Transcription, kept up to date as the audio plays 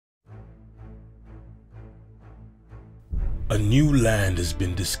A new land has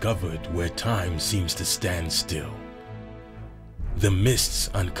been discovered where time seems to stand still. The mists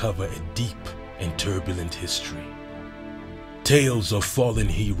uncover a deep and turbulent history. Tales of fallen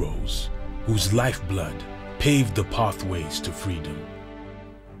heroes whose lifeblood paved the pathways to freedom.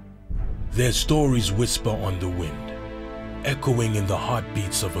 Their stories whisper on the wind, echoing in the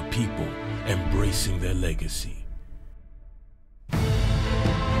heartbeats of a people embracing their legacy.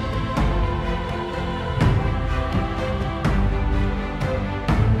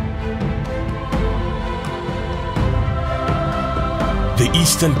 The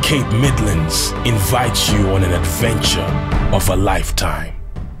Eastern Cape Midlands invites you on an adventure of a lifetime.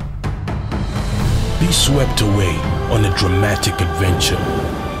 Be swept away on a dramatic adventure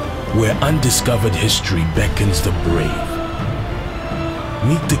where undiscovered history beckons the brave.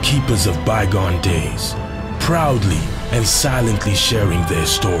 Meet the keepers of bygone days, proudly and silently sharing their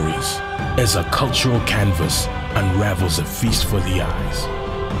stories as a cultural canvas unravels a feast for the eyes.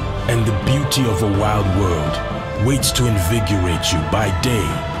 And the beauty of a wild world waits to invigorate you by day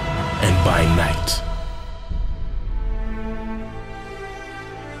and by night.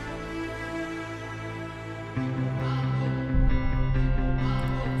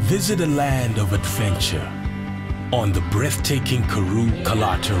 Visit a land of adventure on the breathtaking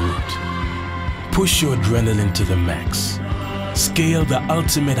Karoo-Kalata route. Push your adrenaline to the max. Scale the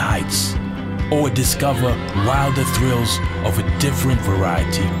ultimate heights or discover wilder thrills of a different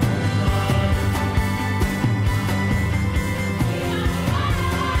variety.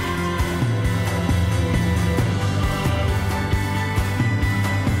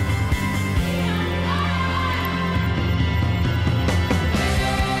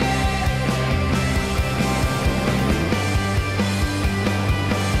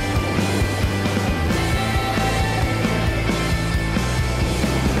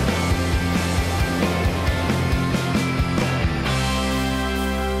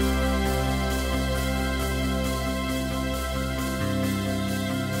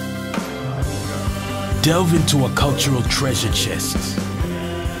 Delve into a cultural treasure chest.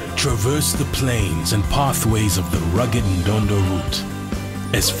 Traverse the plains and pathways of the rugged Ndondo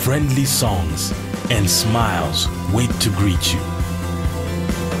route as friendly songs and smiles wait to greet you.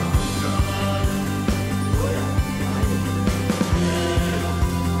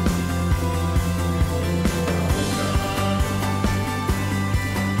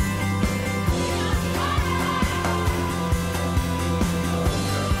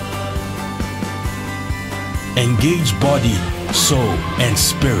 Engage body, soul, and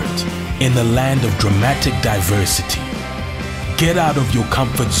spirit in the land of dramatic diversity. Get out of your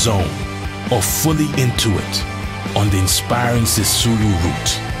comfort zone or fully into it on the inspiring Sisulu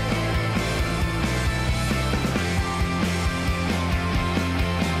route.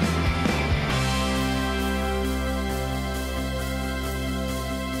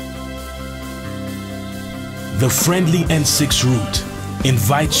 The friendly N6 route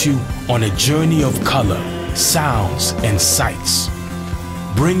invites you on a journey of color, sounds, and sights.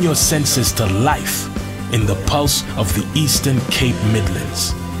 Bring your senses to life in the pulse of the Eastern Cape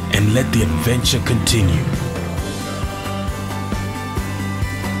Midlands and let the adventure continue.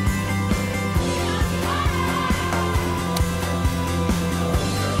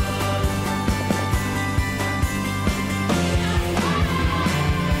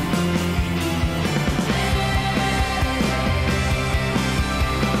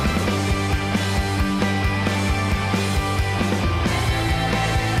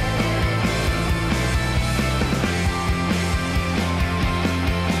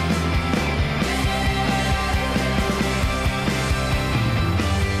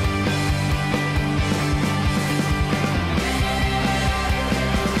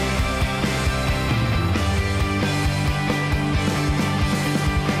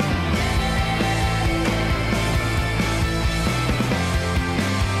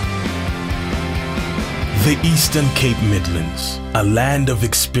 The Eastern Cape Midlands, a land of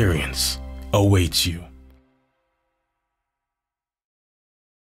experience, awaits you.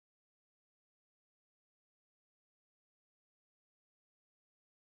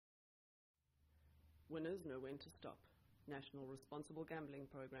 Winners know when to stop. National Responsible Gambling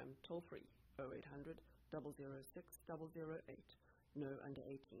Program, toll free 0800 006 008. No under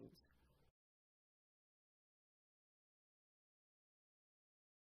 18s.